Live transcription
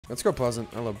Let's go Pleasant.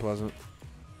 I love Pleasant.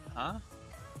 Huh?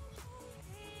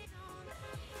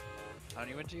 How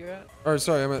many wins are you at? Or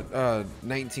sorry, I'm at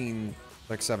 19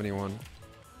 like 71.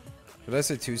 Did I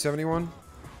say 271?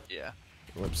 Yeah.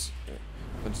 Whoops. Yeah.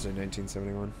 I just say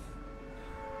 1971.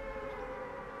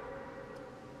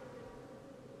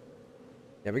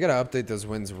 Yeah, we gotta update those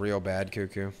wins real bad,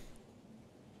 Cuckoo.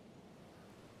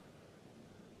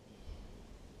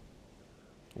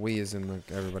 We as in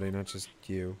like everybody, not just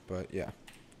you, but yeah.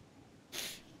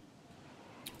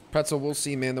 Pretzel, we'll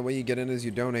see, man. The way you get in is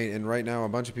you donate, and right now a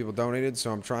bunch of people donated,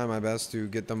 so I'm trying my best to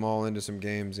get them all into some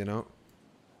games, you know?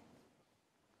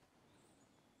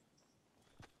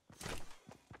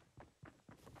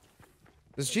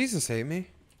 Does Jesus hate me?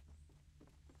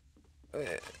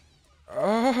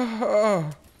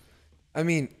 Oh, I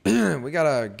mean, we got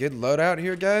a good loadout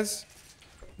here, guys.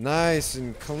 Nice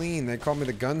and clean. They call me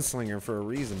the gunslinger for a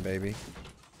reason, baby.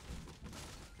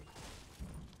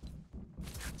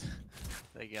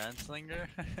 The gunslinger?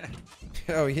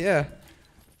 Oh, yeah.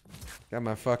 Got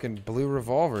my fucking blue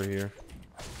revolver here.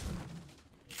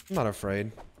 I'm not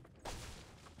afraid.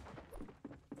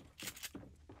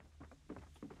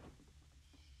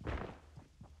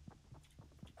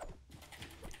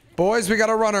 Boys, we got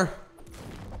a runner.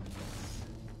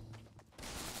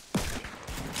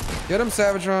 Get him,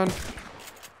 Savagron.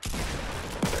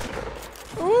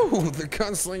 Ooh, the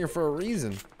gunslinger for a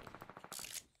reason.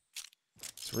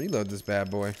 Let's reload this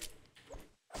bad boy.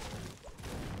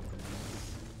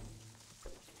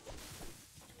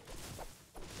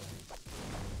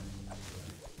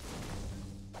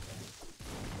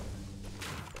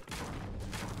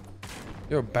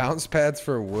 Yo, bounce pads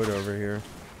for wood over here.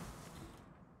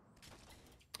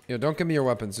 Yo, don't give me your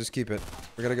weapons. Just keep it.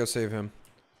 We gotta go save him.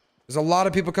 There's a lot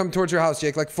of people coming towards your house,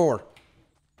 Jake. Like 4.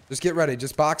 Just get ready.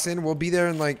 Just box in. We'll be there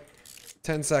in like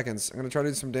 10 seconds. I'm gonna try to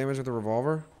do some damage with the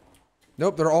revolver.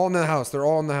 Nope, they're all in the house. They're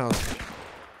all in the house.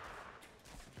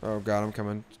 Oh, God, I'm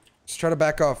coming. Just try to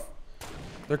back off.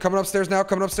 They're coming upstairs now.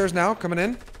 Coming upstairs now. Coming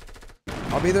in.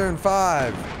 I'll be there in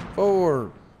 5,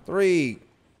 4, 3,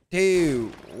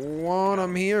 2, 1.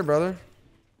 I'm here, brother.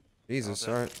 Jesus,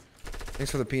 all right.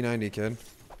 Thanks for the P90, kid.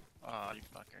 Oh, you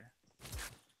fucker.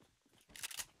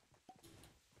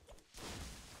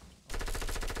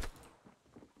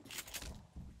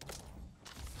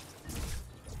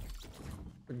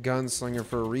 A gunslinger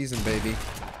for a reason, baby.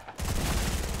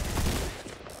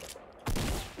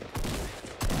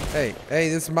 Hey, hey,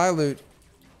 this is my loot.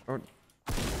 Oh.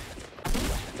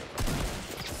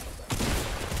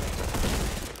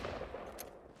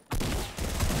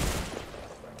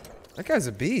 That guy's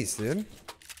a beast, dude.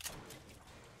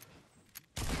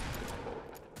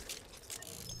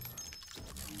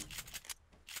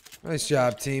 Nice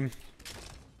job, team.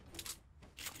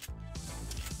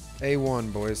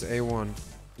 A1, boys, A1.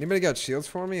 Anybody got shields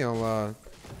for me? I'll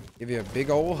give you a big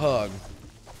old hug.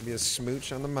 Give you a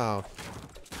smooch on the mouth.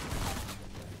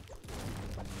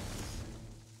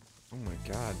 Oh my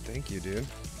God, thank you, dude.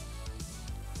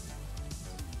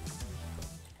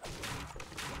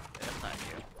 That's not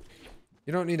you.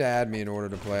 You don't need to add me in order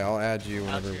to play. I'll add you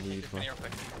whenever Here, we come play. here real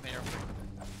quick. Come here real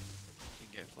quick. You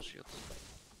can get full shields.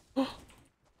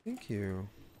 Thank you.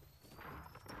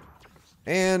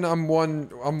 And I'm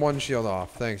one shield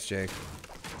off. Thanks, Jake.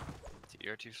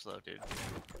 You're too slow, dude.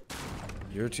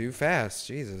 You're too fast.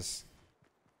 Jesus.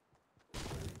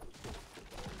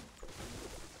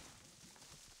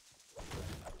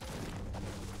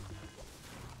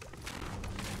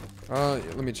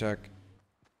 Let me check.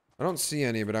 I don't see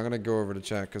any, but I'm gonna go over to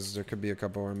check because there could be a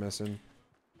couple we're missing.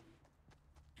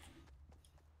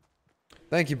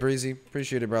 Thank you, Breezy.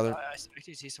 Appreciate it, brother. I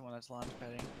actually see someone that's launch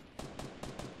padding.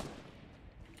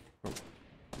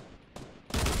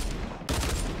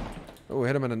 Oh,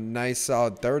 hit him in a nice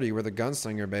solid 30 with a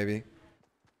gunslinger, baby.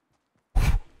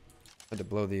 Had to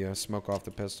blow the smoke off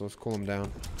the pistols, cool him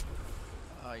down.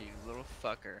 Oh, you little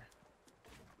fucker.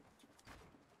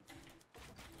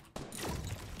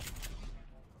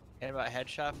 Hit about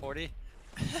headshot 40.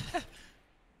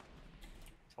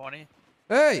 20.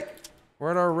 Hey!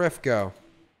 Where'd our riff go?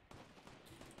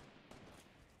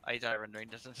 I died rendering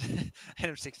distance. Hit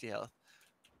him 60 health.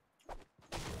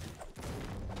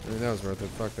 I mean, that was worth it.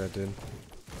 Fuck that, dude.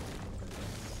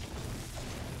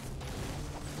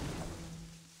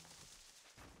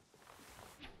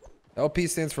 LP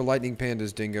stands for Lightning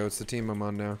Pandas, Dingo. It's the team I'm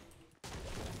on now.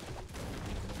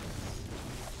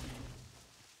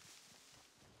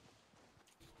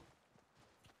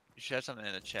 You should have something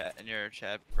in the chat, in your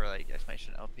chat for like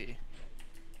exclamation LP.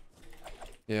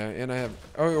 Yeah, and I have...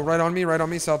 Oh, right on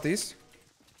me, southeast.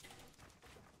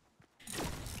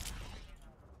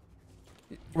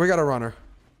 We got a runner.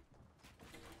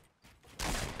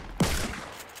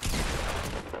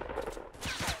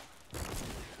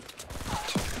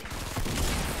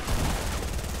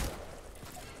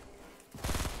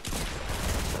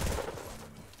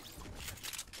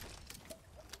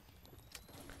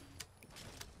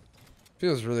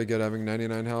 Feels really good having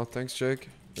 99 health. Thanks, Jake.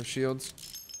 For shields.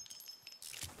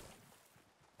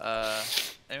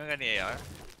 Anyone got any AR?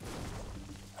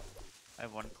 I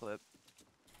have one clip.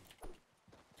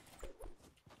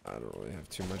 I don't really have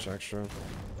too much extra.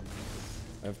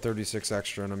 I have 36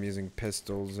 extra and I'm using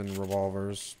pistols and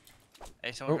revolvers.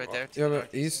 Hey, someone right there. Yeah, but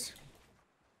east.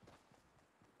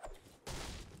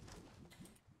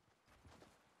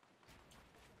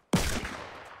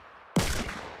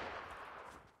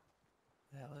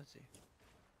 The hell is he?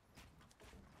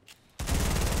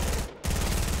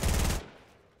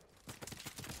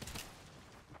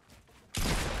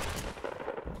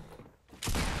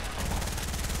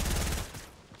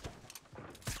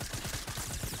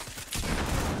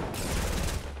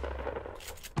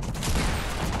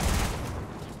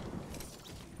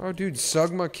 Oh, dude,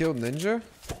 Sugma killed Ninja?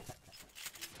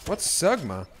 What's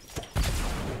Sugma?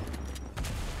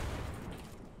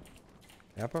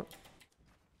 Kappa?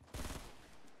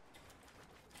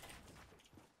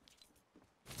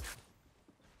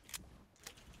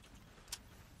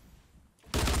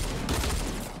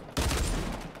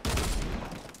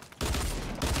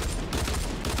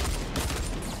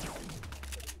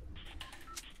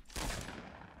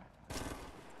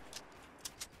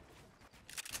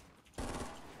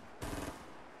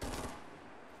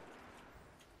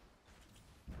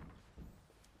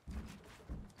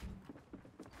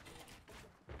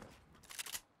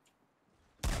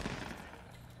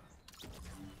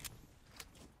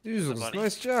 Dude,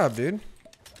 nice job, dude.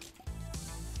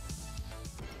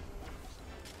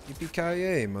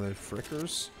 Yippee-ki-yay, mother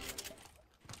frickers.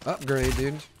 Upgrade,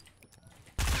 dude.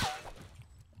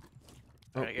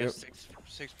 Oh, I got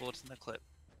six bullets in the clip.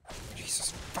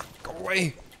 Jesus, fuck, go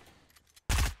away.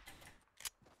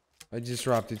 I just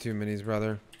dropped you 2 minis,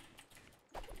 brother.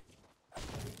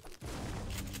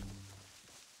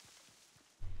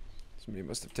 Somebody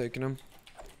must have taken them.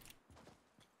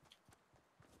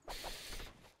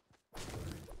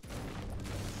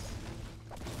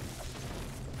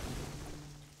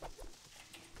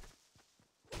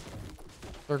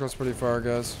 Circle's pretty far,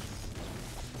 guys.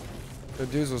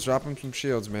 Good dudes, let's drop him some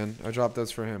shields, man. I dropped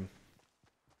those for him.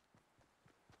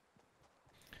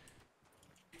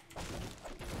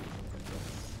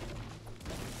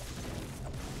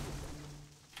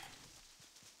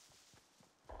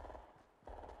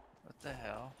 What the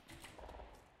hell?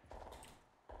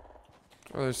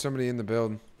 Oh, there's somebody in the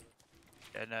build.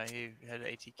 Yeah, no, he had an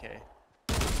ATK.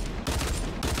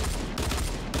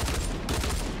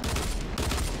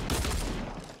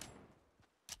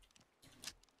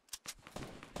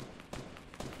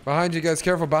 Behind you guys,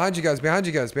 careful. Behind you guys, behind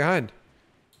you guys, behind.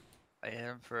 I hit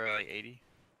him for like 80.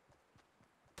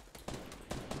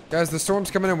 Guys, the storm's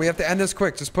coming in. We have to end this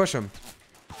quick. Just push him.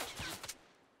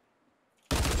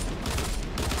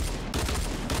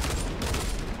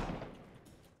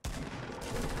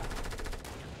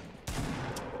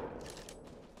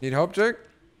 Need help, Jake?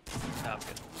 No, I'm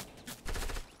good.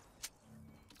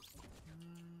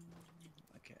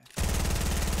 Okay.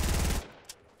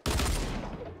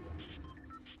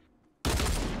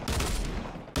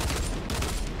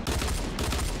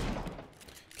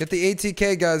 Get the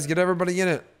ATK, guys. Get everybody in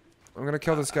it. I'm gonna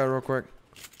kill this guy real quick.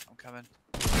 I'm coming.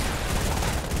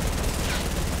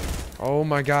 Oh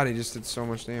my god, he just did so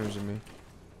much damage to me.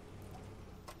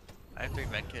 I have 3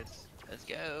 medkits. Let's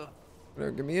go. No,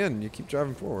 get me in. You keep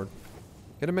driving forward.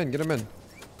 Get him in. Get him in.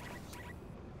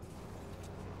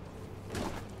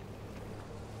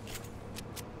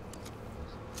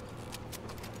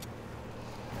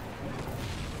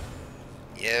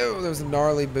 Ew, that was a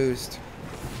gnarly boost.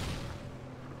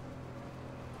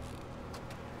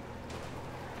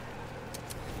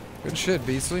 Good shit,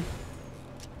 Beastly.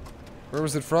 Where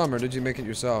was it from, or did you make it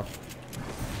yourself?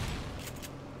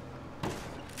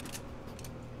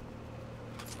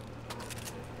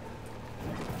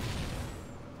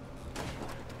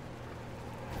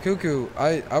 Cuckoo,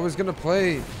 I was gonna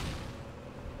play.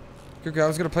 Cuckoo, I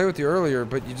was gonna play with you earlier,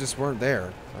 but you just weren't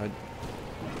there.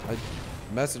 I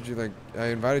messaged you like, I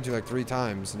invited you like 3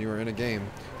 times, and you were in a game.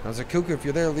 And I was like, Cuckoo, if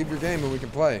you're there, leave your game and we can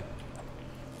play.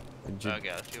 And you, Oh,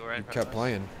 God, you were right you in front kept of us.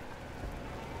 playing.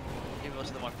 He was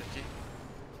to the 150.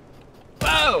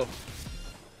 Whoa!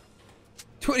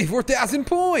 24,000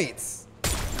 points!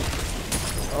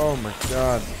 Oh my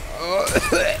god.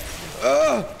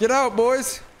 Get out,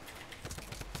 boys!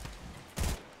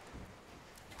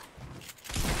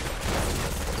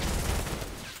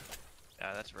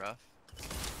 Yeah, that's rough.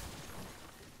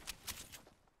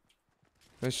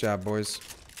 Nice job, boys.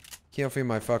 Can't feel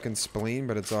my fucking spleen,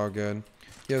 but it's all good.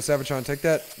 Yo, Savatron, take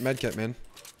that medkit, man.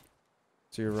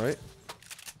 To your right.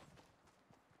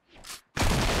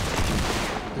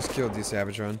 Just killed the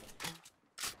Savage Run.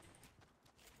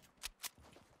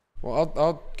 Well,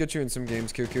 I'll get you in some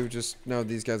games, Cuckoo. Just know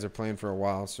these guys are playing for a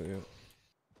while, so yeah.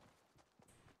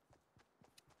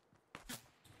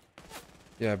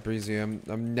 Yeah, Breezy, I'm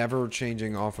never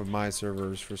changing off of my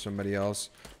servers for somebody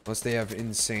else. Unless they have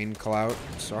insane clout.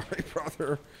 Sorry,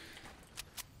 brother.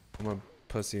 I'm a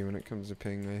pussy when it comes to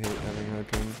ping. I hate having high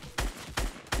ping.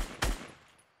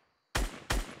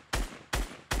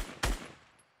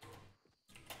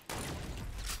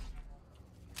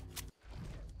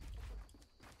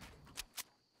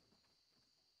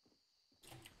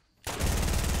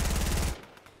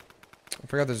 I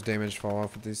forgot there's damage fall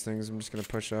off with these things. I'm just gonna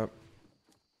push up.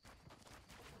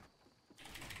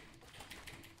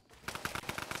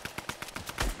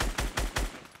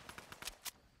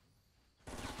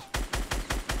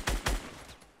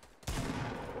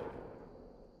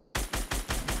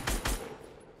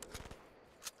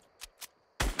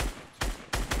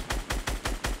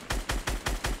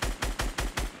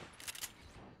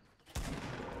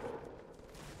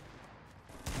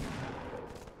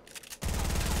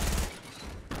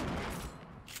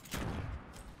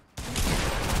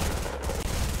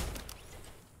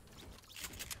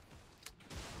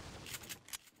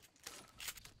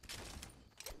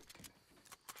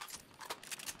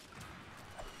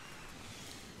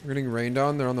 We're getting rained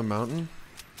on. They're on the mountain.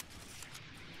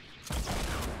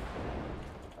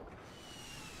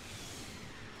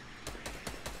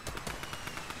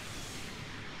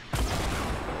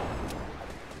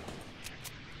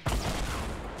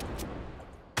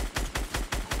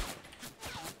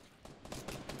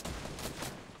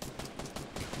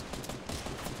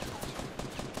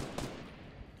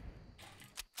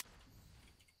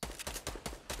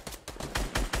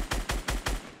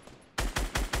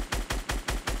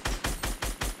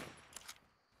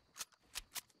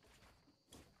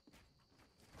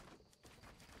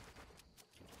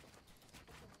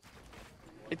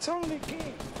 It's only a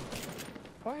game.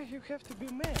 Why you have to be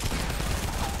mad?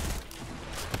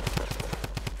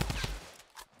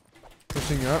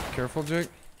 Pushing up. Careful, Jake.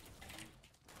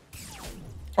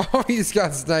 Oh, he just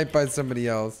got sniped by somebody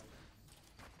else.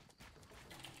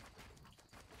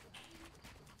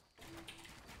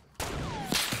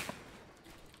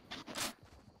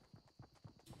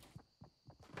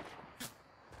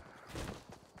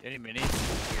 Any minis?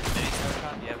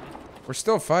 Minis, yeah. We're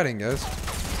still fighting, guys.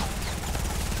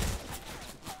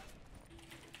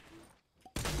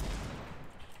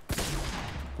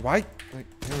 Why? Like,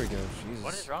 here we go. Jesus.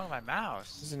 What is wrong with my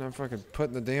mouse? This isn't fucking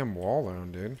putting the damn wall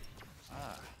down, dude.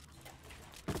 Ah.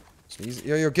 It's easy.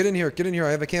 Yo, get in here. Get in here.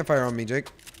 I have a campfire on me, Jake.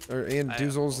 And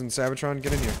Doozles and Sabatron,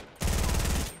 get in here.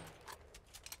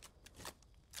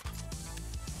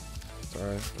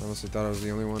 Sorry, I honestly thought I was the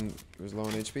only one who was low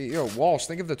on HP. Yo, Walsh,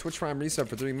 think of the Twitch Prime resub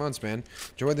for 3 months, man.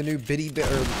 Enjoy the new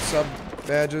sub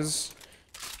badges.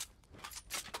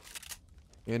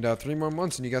 And 3 more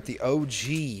months, and you got the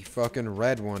OG fucking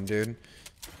red one, dude.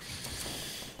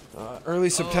 Early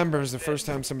September is the first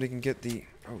time somebody can get the...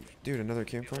 Oh, dude, another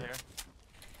campfire?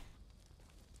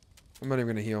 I'm not even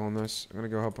going to heal on this. I'm going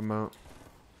to go help him out.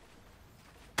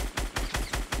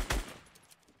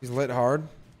 He's lit hard.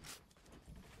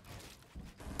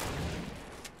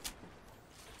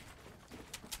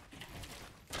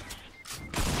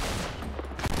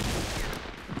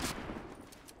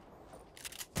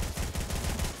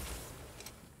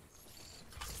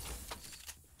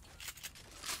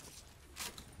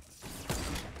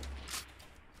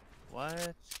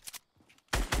 What?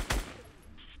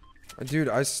 Dude,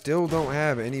 I still don't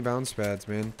have any bounce pads,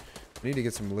 man. I need to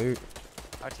get some loot.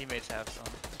 Our teammates have some.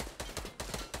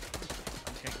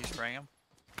 I'm just gonna keep spraying them.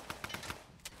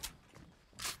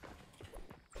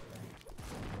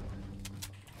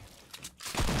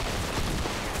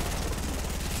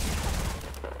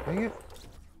 Dang it.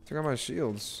 Took out my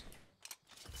shields.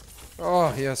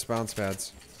 Oh, yes, bounce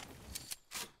pads.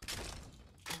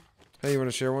 Hey, you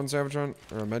want to share one, Savatron?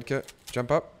 Or a med kit?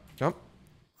 Jump up. Jump.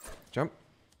 Jump.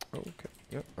 Okay.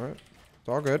 Yep. Alright. It's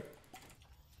all good.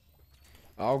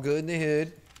 All good in the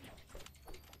hood.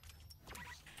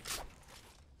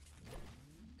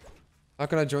 How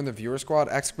can I join the viewer squad?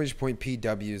 Exclamation point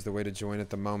PW is the way to join at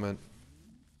the moment.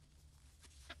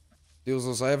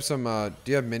 Doozles, I have some,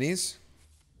 do you have minis?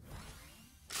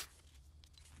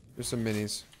 There's some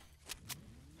minis.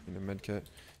 In a med kit.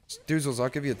 Doozles, I'll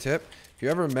give you a tip. If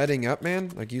you're ever medding up,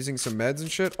 man, like using some meds and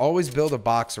shit, always build a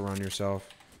box around yourself.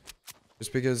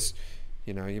 Just because,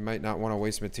 you know, you might not want to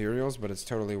waste materials, but it's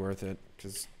totally worth it.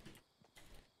 Because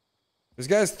this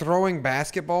guy's throwing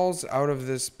basketballs out of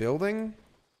this building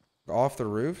off the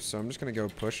roof, so I'm just going to go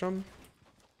push him.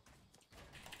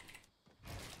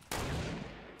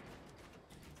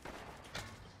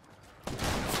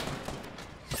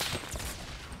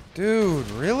 Dude,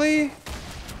 really?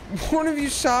 One of you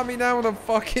shot me down with a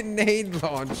fucking nade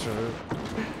launcher.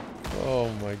 Oh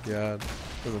my god.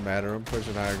 Doesn't matter. I'm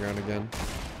pushing higher ground again.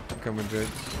 I'm coming, Jake.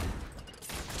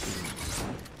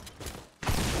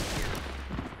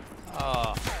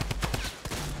 Oh.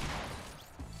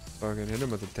 Fucking hit him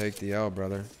with the take the L,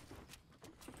 brother.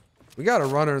 We got a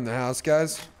runner in the house,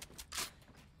 guys.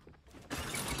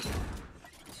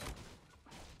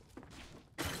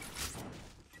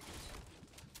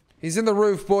 He's in the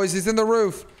roof, boys. He's in the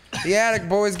roof. The attic,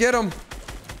 boys. Get him.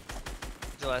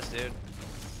 He's the last dude.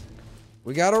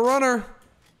 We got a runner.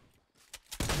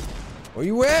 Where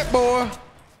you at, boy?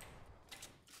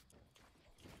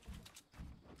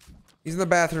 He's in the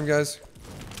bathroom, guys.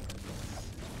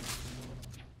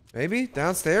 Maybe?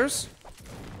 Downstairs?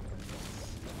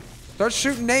 Start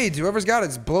shooting nades. Whoever's got it,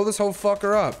 just blow this whole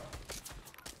fucker up.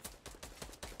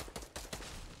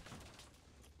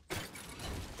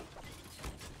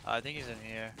 I think he's in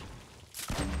here.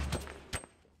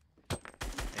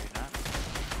 Maybe not.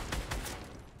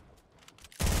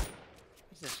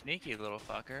 He's a sneaky little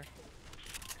fucker.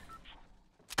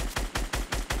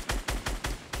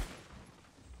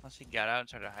 Unless he got out and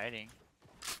started hiding.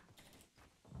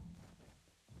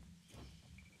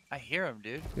 I hear him,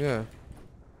 dude. Yeah.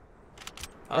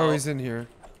 Oh, he's in here.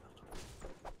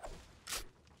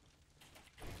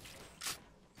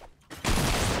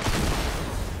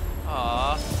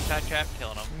 Aw, shot trap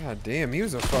killing him. God damn, he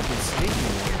was a fucking sneaky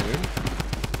one, dude.